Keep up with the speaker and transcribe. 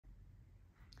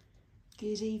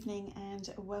Good evening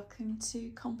and welcome to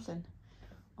Compline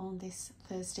on this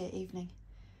Thursday evening.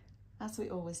 As we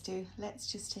always do,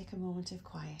 let's just take a moment of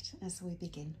quiet as we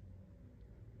begin.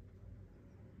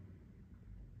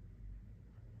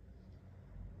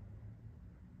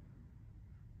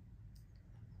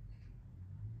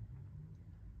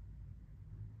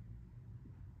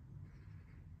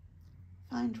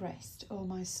 Find rest, O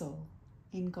my soul,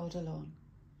 in God alone.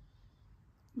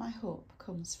 My hope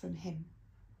comes from Him.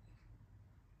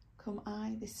 Come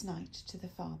I this night to the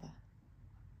Father.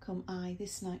 Come I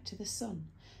this night to the Son.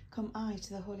 Come I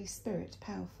to the Holy Spirit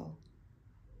powerful.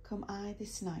 Come I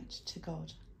this night to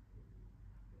God.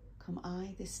 Come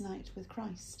I this night with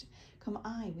Christ. Come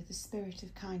I with the Spirit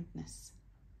of kindness.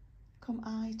 Come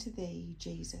I to Thee,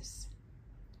 Jesus.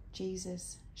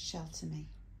 Jesus, shelter me.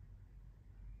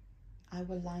 I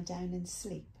will lie down and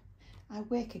sleep. I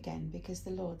wake again because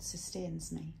the Lord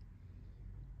sustains me.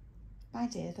 By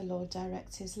day the Lord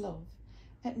directs His love.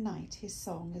 At night His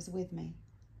song is with me.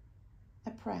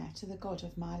 A prayer to the God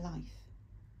of my life.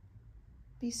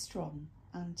 Be strong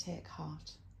and take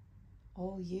heart,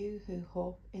 all you who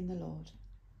hope in the Lord.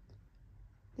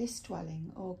 This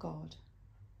dwelling, O God,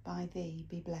 by Thee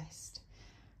be blessed,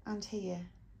 and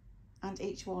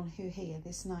each one who here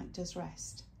this night does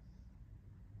rest.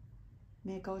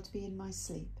 May God be in my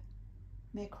sleep.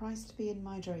 May Christ be in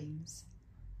my dreams.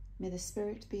 May the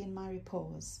Spirit be in my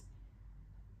repose.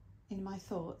 In my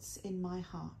thoughts, in my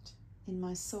heart, in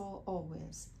my soul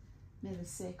always, may the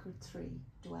sacred three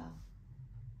dwell.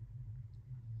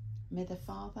 May the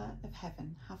Father of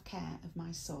heaven have care of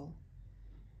my soul,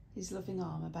 His loving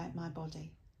arm about my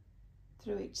body,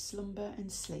 through each slumber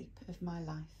and sleep of my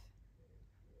life.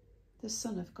 The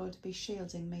Son of God be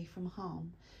shielding me from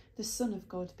harm. The Son of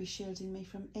God be shielding me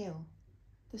from ill.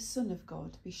 The Son of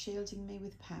God be shielding me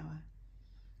with power.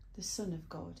 The Son of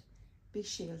God be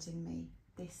shielding me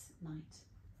this night.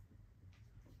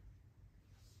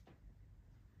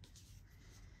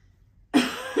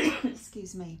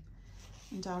 Excuse me.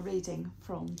 And our reading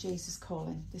from Jesus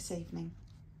Calling this evening.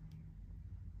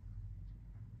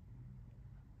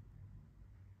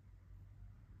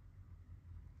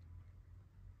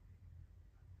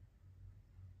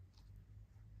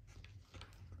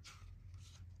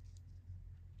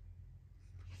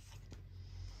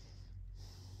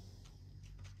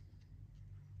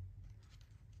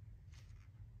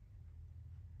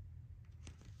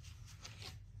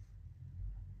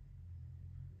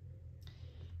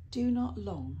 Do not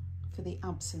long for the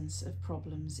absence of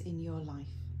problems in your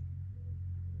life.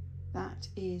 That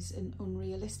is an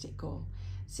unrealistic goal,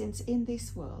 since in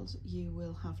this world you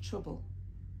will have trouble.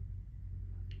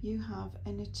 You have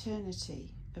an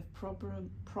eternity of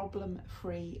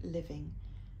problem-free living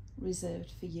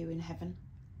reserved for you in heaven.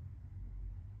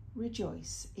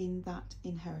 Rejoice in that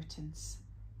inheritance,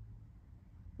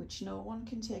 which no one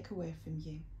can take away from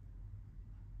you.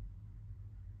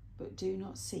 But do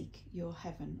not seek your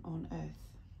heaven on earth.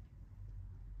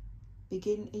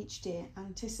 Begin each day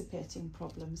anticipating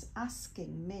problems,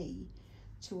 asking me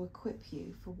to equip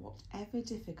you for whatever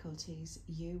difficulties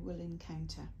you will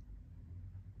encounter.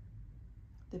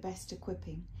 The best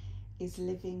equipping is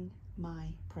living my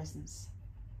presence.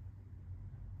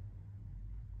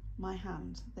 My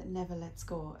hand that never lets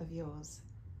go of yours.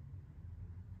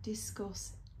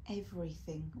 Discuss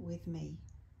everything with me.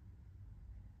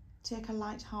 Take a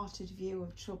light-hearted view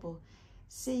of trouble,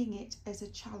 seeing it as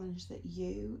a challenge that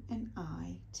you and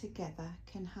I together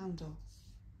can handle.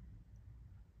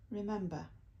 Remember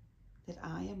that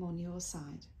I am on your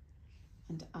side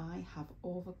and I have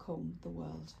overcome the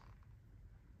world.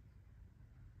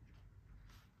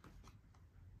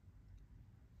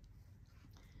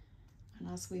 And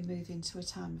as we move into a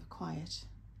time of quiet,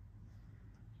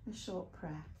 a short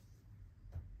prayer.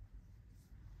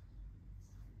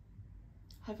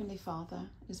 Heavenly Father,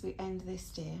 as we end this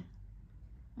day,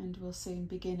 and will soon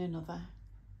begin another,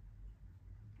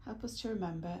 help us to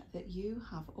remember that you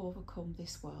have overcome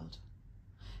this world,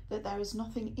 that there is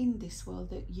nothing in this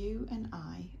world that you and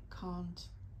I can't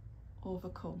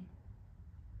overcome,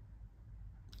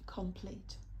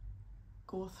 complete,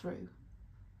 go through.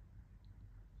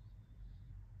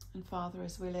 And Father,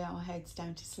 as we lay our heads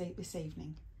down to sleep this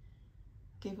evening,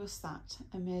 give us that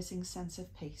amazing sense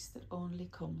of peace that only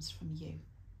comes from you.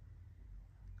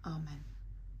 Amen.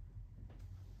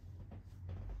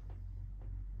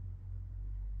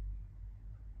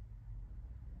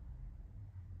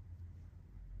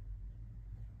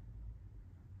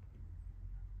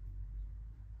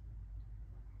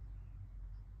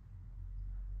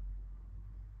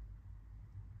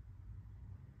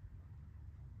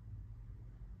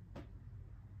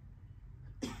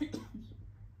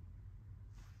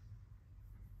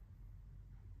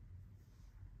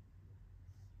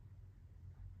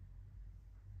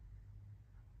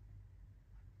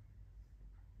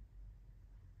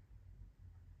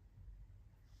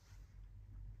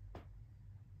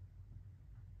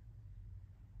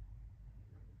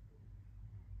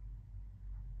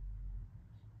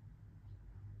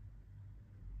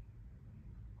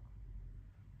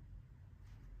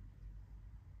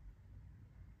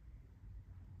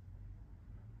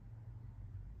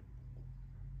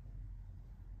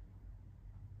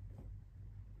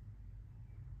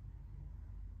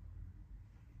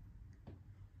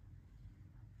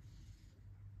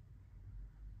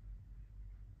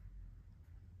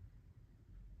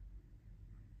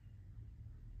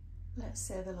 Let's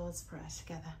say the Lord's Prayer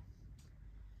together.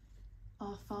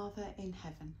 Our Father in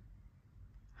heaven,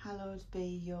 hallowed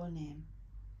be your name.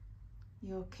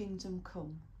 Your kingdom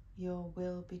come, your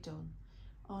will be done,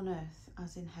 on earth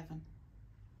as in heaven.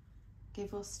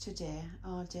 Give us today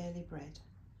our daily bread.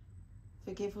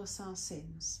 Forgive us our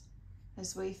sins,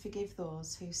 as we forgive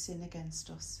those who sin against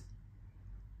us.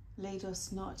 Lead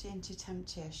us not into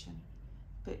temptation,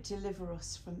 but deliver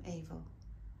us from evil.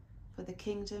 For the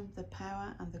kingdom, the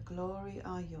power and the glory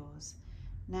are yours,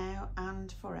 now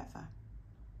and forever.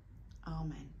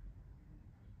 Amen.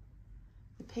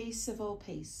 The peace of all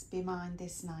peace be mine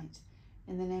this night,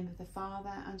 in the name of the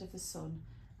Father and of the Son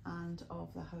and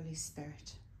of the Holy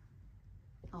Spirit.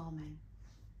 Amen.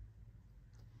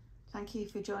 Thank you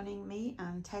for joining me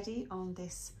and Teddy on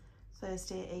this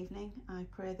Thursday evening. I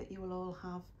pray that you will all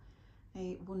have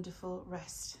a wonderful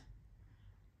rest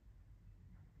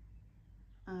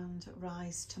and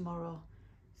rise tomorrow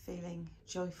feeling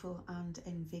joyful and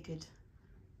invigorated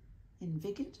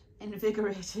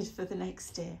for the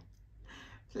next day.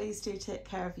 Please do take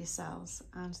care of yourselves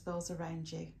and those around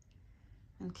you,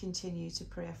 and continue to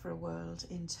pray for a world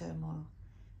in turmoil.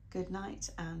 Good night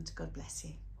and God bless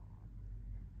you.